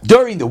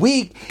during the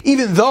week,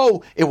 even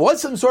though it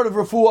was some sort of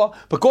refuah,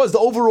 because the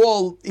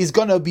overall is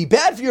going to be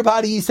bad for your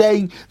body, he's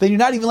saying, then you're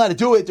not even allowed to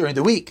do it during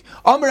the week.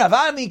 Anyone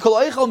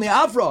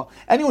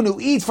who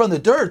eats from the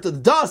dirt, the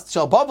dust,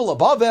 shall bubble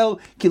abavel,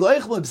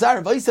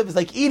 is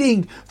like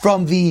eating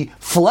from the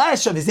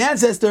flesh of his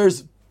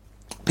ancestors,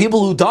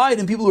 people who died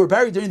and people who were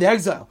buried during the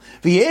exile.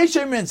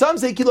 And some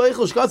say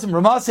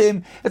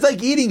it's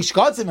like eating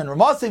shkatzim and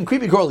ramasim,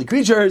 creepy crawly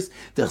creatures.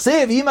 That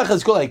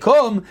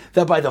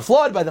by the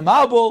flood, by the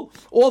Mabul,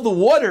 all the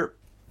water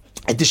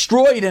it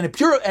destroyed and it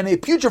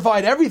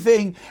putrefied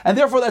everything, and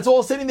therefore that's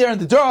all sitting there in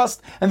the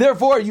dust, and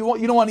therefore you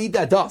don't want to eat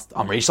that dust.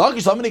 Why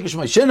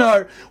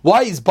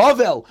is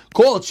Bavel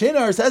called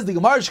Shinar? Says the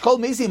Gemara,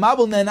 called Mesi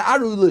Mabel Nen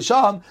Aru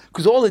L'Sham,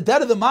 because all the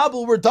dead of the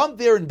Mabel were dumped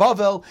there in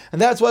Bavel,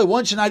 and that's why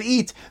one should not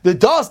eat the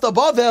dust of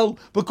Bavel,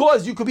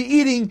 because you could be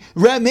eating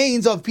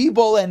remains of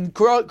people and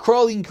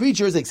crawling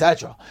creatures,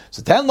 etc.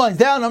 So 10 lines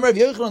down, what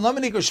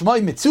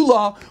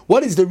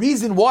is the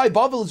reason why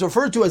Bavel is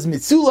referred to as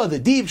Mitzula, the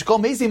deep?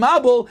 Called Mesi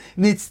Mabel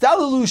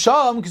Nitztalalu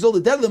Sham, because all the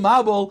dead of the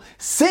Mabel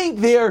sank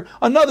there.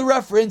 Another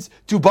reference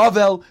to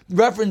Bavel,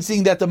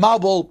 referencing that the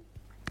Mabel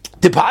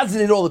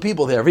deposited all the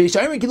people there. So that's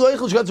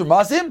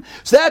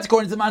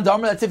according to the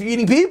Mandamar, that's if you're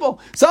eating people.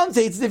 Some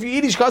say it's if you're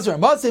eating shkatzer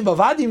and masim.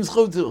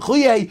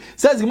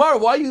 Says Gemara,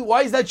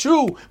 why is that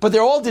true? But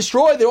they're all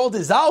destroyed, they're all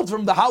dissolved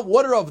from the hot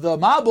water of the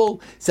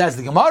Mabul. Says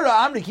the Gemara,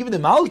 I'm going to keep it the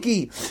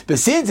Malki. But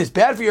since it's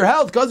bad for your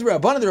health, because the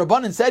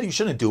Rabbanan said you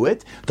shouldn't do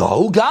it. There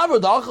was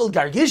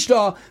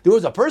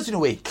a person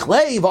who ate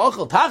clay,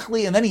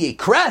 and then he ate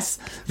cress.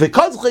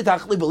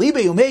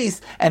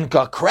 And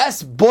a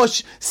cress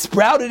bush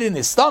sprouted in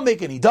his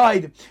stomach and he died.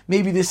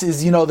 Maybe this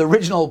is, the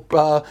original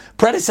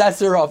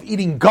predecessor of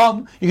eating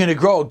gum. You're going to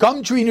grow a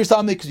gum tree in your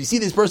stomach because you see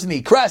this person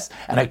eat cress,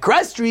 and a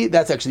cress tree,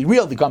 that's actually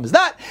real, the gum is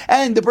not,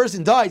 and the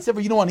person died, except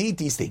for you don't want to eat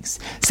these things.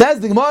 Says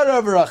the Gemara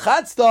of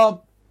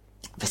Rachatzta,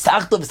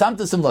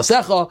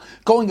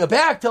 going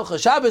back till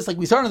Shabbos, like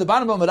we started on the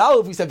bottom of Amud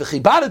Aleph, we said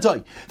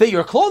that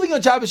your clothing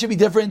on Shabbos should be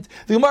different.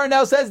 The Gemara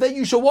now says that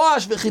you should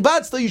wash,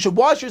 you should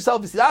wash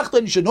yourself,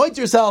 and you should anoint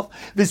yourself,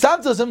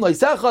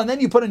 and then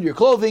you put on your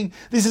clothing.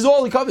 This is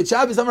all covered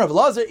Shabbos.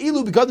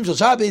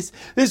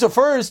 This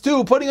refers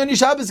to putting on your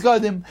Shabbos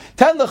gadim.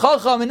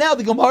 And now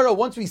the Gemara,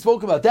 once we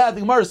spoke about that,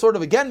 the Gemara sort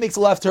of again makes a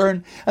left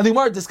turn, and the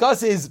Gemara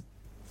discusses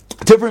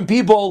different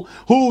people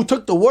who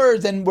took the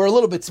words and were a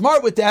little bit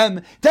smart with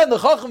them. Then the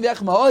Chacham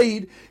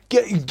v'Yachma'id,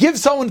 give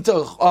someone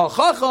to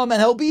Chacham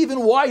and he'll be even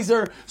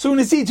wiser. So we're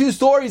going to see two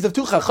stories of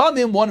two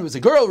Chachamim. One was a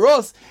girl,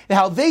 Rus, and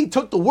how they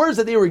took the words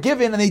that they were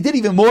given and they did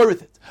even more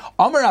with it.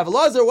 Amar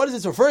Avalazar, what is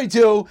this referring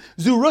to?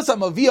 Zu Rus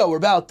Amavia, we're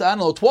about,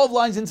 12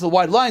 lines into the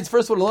wide lines.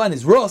 First one of the line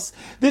is Rus.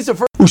 This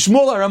refers to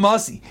Ushmul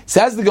Aramasi.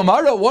 Says the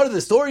Gemara, what are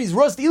the stories?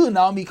 Rus ilu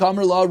Nami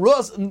Kamer La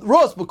Rus,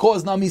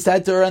 because Nami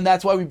said to her, and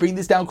that's why we bring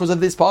this down because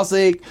of this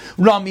pasuk.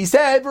 Nami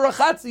said,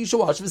 V'rachatz, you should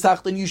wash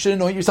v'sachtan, you should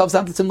anoint yourself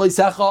something similar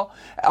secha,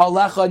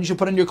 alecha, and you should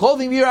put on your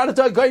clothing,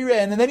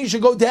 and then you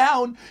should go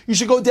down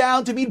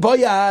to meet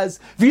Boyaz.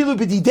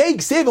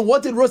 And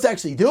what did Rus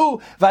actually do?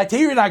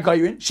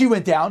 She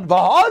went down,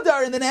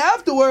 and then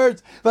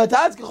afterwards,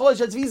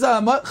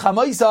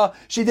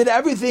 she did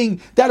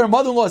everything that her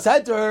mother-in-law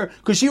said to her,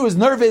 because she was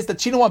nervous that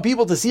she didn't want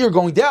people to see her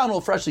going down,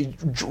 all freshly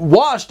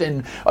washed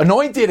and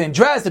anointed and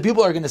dressed, that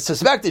people are going to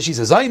suspect that she's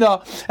a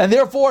Zaina, and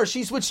therefore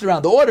she switched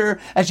around the order,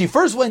 and she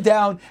first went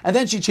down, and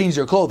then she changed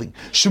her clothing.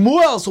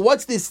 Shmuel, so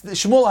what's this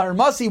Shmuel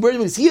Haramasi, where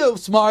was he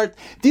smart?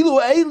 Dilu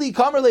Eli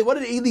Kamerle, what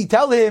did Eli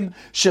tell him?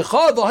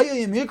 Shecha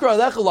v'hayim yikra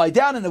elecha, lie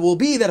down, and it will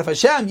be that if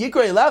Hashem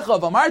yikra elecha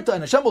v'amarta,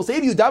 and Hashem will say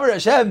to you, Davar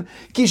Hashem,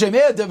 ki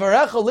shemei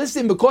devarecha,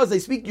 listen, because they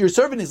speak, your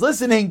servant is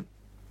listening.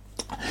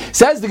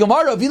 Says the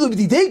Gemara,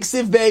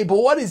 but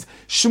what does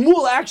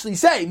Shmuel actually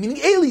say? Meaning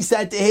Eli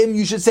said to him,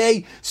 you should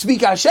say,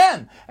 speak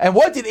Hashem. And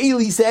what did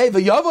Eli say? And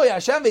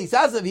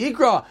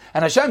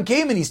Hashem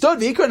came and he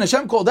stood, and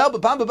Hashem called out,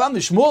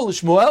 Shmuel.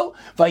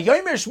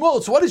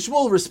 So what does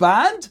Shmuel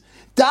respond?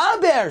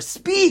 Daber,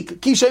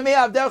 speak, ki shemei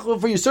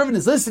avdecha, for your servant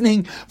is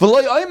listening.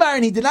 V'lo yomer,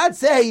 and he did not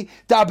say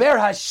Daber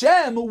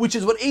Hashem, which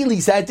is what Eli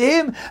said to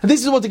him. And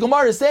this is what the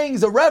Gemara is saying,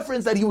 is a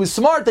reference that he was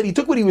smart, that he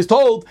took what he was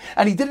told,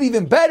 and he did it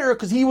even better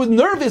because he was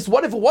nervous.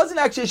 What if it wasn't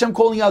actually Hashem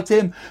calling out to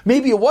him?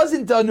 Maybe it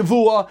wasn't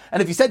Nevuah,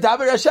 and if he said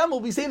Daber Hashem, we'll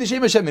be saying the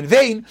Shem Hashem in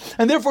vain,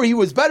 and therefore he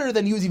was better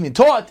than he was even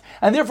taught,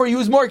 and therefore he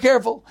was more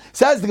careful.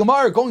 Says the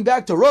Gemara, going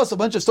back to Rus, a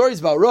bunch of stories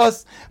about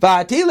Rus.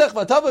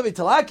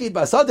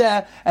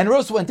 And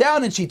Rus went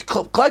down and she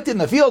collected in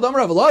the field.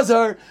 Amar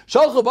Avalazar,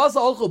 Shalchu Basa,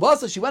 Alchu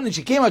Basa. She went and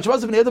she came out. Till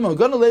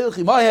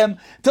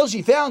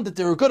she found that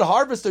there were good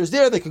harvesters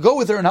there that could go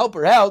with her and help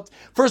her out.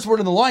 First word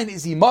in the line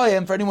is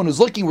Imayim. For anyone who's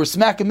looking, we're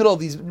smack in the middle of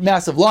these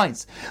massive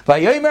lines.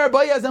 Vayomer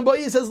Bayaz, and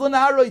Bayaz says,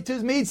 L'naroi, to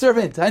his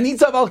maidservant,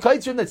 Hanitzav al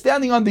Kaitzrim, that's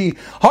standing on the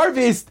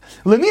harvest.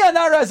 Lemia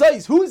Nara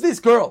Azais, who is this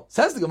girl?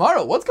 Says the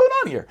Gemara, what's going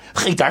on here?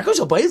 Did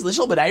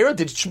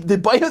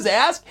Bayaz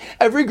ask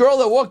every girl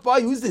that walked by,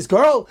 who's this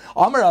girl?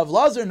 Amar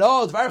Avalazar,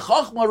 no, it's very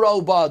Chachma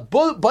Robad.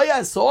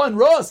 Bayaz saw in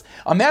Rus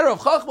a matter of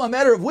Chachma, a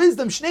matter of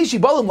wisdom. Shnei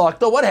Shibalim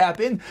Lakta. What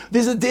happened?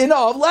 There's a din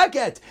of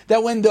leket,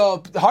 that when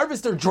the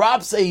harvester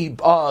drops a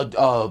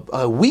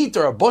wheat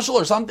or a bushel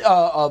or something,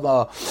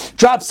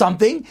 drops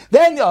something,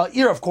 then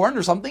ear of corn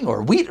or something,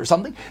 or wheat or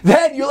something,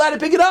 then you're allowed to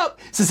pick it up.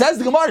 So says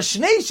the Gemara,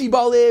 Shnei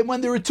Shibalim,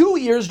 when there were 2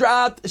 ears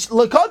dropped,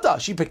 lakata,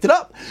 she picked it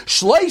up.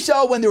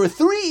 Shleisha, when there were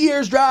 3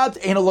 ears dropped,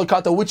 ain't a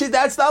lakata, which is,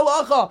 that's the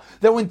halacha,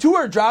 that when 2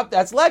 are dropped,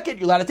 that's leket,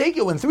 you're allowed to take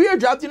it. When 3 are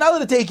dropped, you're not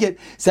allowed to take it.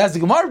 Says the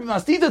Gemara, in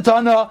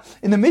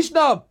the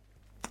Mishnah,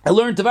 I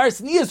learned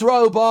Tavaris Tznius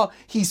Ra'uba.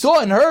 He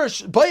saw in her,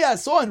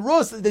 Boaz saw in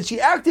Rus that she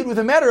acted with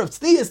a matter of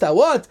Tznius. That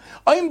what?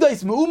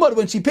 Aimdais Me'umar,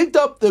 when she picked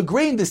up the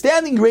grain, the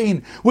standing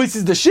grain, which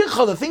is the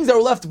Shikha, the things that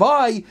were left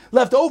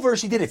over,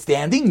 she did it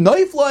standing.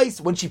 Noiflice,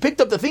 when she picked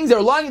up the things that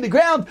were lying on the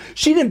ground,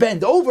 she didn't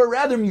bend over,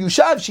 rather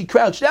Yushav, she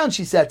crouched down,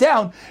 she sat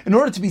down, in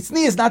order to be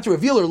Tznius, not to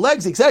reveal her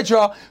legs,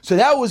 etc. So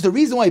that was the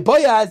reason why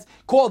Boaz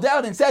called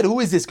out and said, who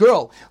is this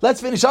girl?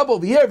 Let's finish up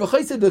over here. So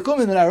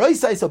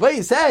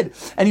Boaz said,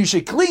 and you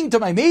should cling to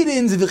my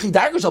maidens. What's going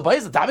on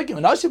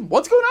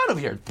over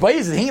here?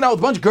 Boaz is hanging out with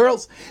a bunch of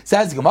girls.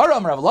 Says Gemara,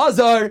 Amar Rav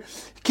Lazar,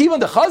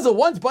 Kivan the Chazal,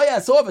 once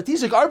Boaz saw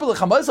Vatishik Arpa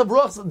Lechamaz of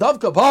Ruach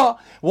Davka Ba,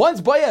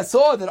 once Boaz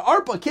saw that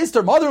Arpa kissed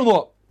her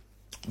mother-in-law,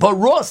 but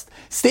Rust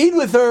stayed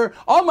with her.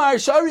 Amar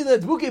Shari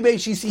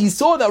he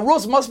saw that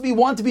Rust must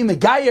want to be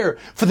Megayer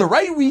for the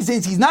right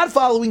reasons. He's not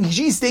following,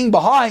 she's staying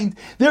behind.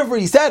 Therefore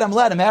he said, I'm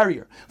allowed to marry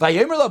her. And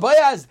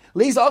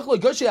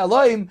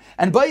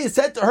Boaz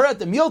said to her at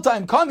the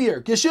mealtime, come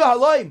here, Gishu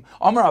Halayim.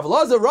 Amar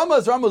Avlaza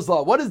Ramaz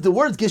Law. What is the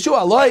words Gishu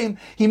Halayim?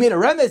 He made a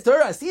remes to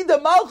her. I see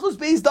the Malchus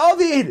based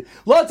David.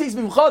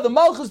 The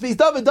Malchus based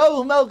David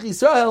Melch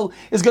Israel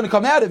is going to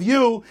come out of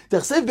you.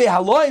 David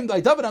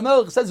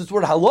HaMelech says this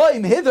word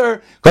Halayim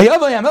hither. That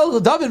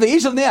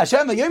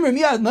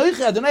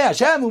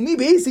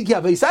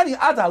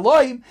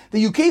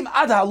you came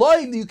ad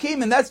Haloim, you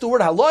came, and that's the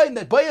word Haloim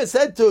that Boaz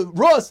said to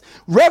Rus,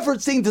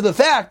 referencing to the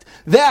fact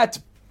that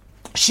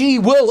she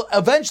will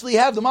eventually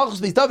have the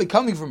Malchus Beis David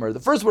coming from her. The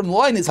first word in the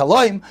line is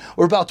Halaim,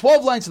 or about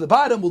 12 lines to the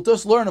bottom. We'll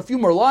just learn a few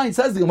more lines.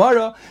 Says the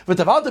Gemara,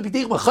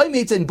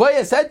 and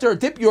Boaz said to her,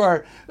 dip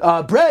your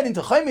bread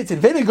into chaymitz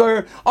and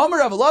vinegar.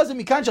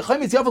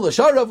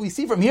 We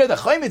see from here that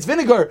chaymitz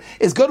vinegar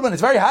is good when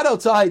it's very hot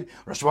outside.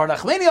 No, it's a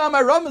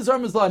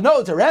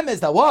remez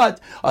that what?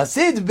 It's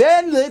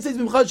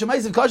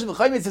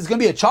going to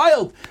be a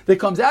child that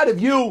comes out of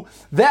you,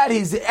 that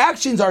his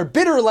actions are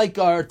bitter,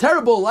 are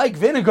terrible, like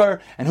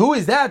vinegar. And who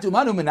is that?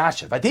 Umanu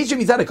Menashe.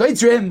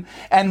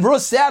 And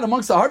Rus sat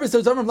amongst the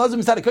harvesters.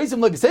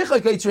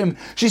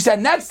 She sat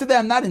next to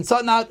them, not in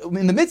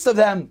the midst of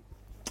them.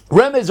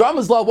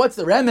 Ramaz Law, what's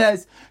the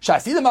Remez?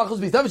 Shasi the Malchus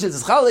Beis David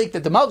is chalik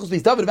that the Malchus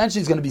Beis David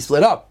eventually is going to be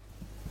split up.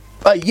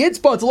 And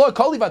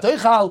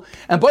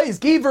Boaz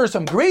gave her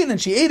some grain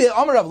and she ate it.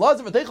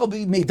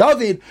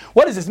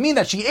 What does this mean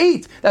that she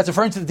ate? That's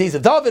referring to the days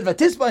of David.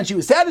 And she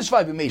was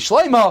satisfied. And she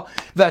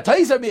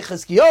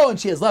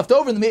has left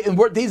over in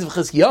the days of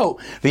Chizkiyo.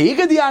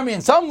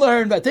 And some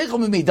learn and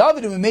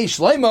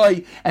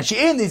she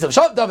ate in the days of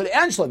David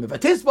and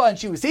Shlomo. And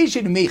she was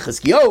satiated in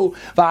Chizkiyo.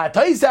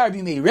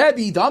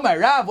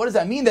 What does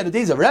that mean that the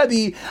days of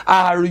Rabbi?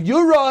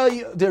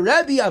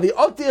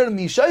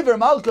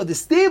 The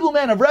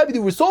stableman of Rabbi,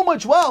 there was so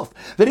much wealth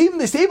that even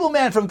the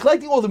stableman, from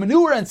collecting all the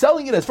manure and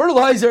selling it as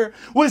fertilizer,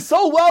 was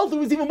so wealthy,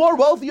 was even more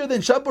wealthier than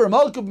Shapur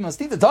Malka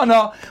b'Mastita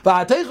Tana.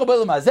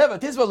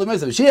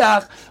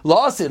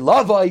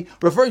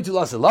 Referring to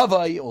Lasid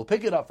Lavai. We'll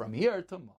pick it up from here tomorrow.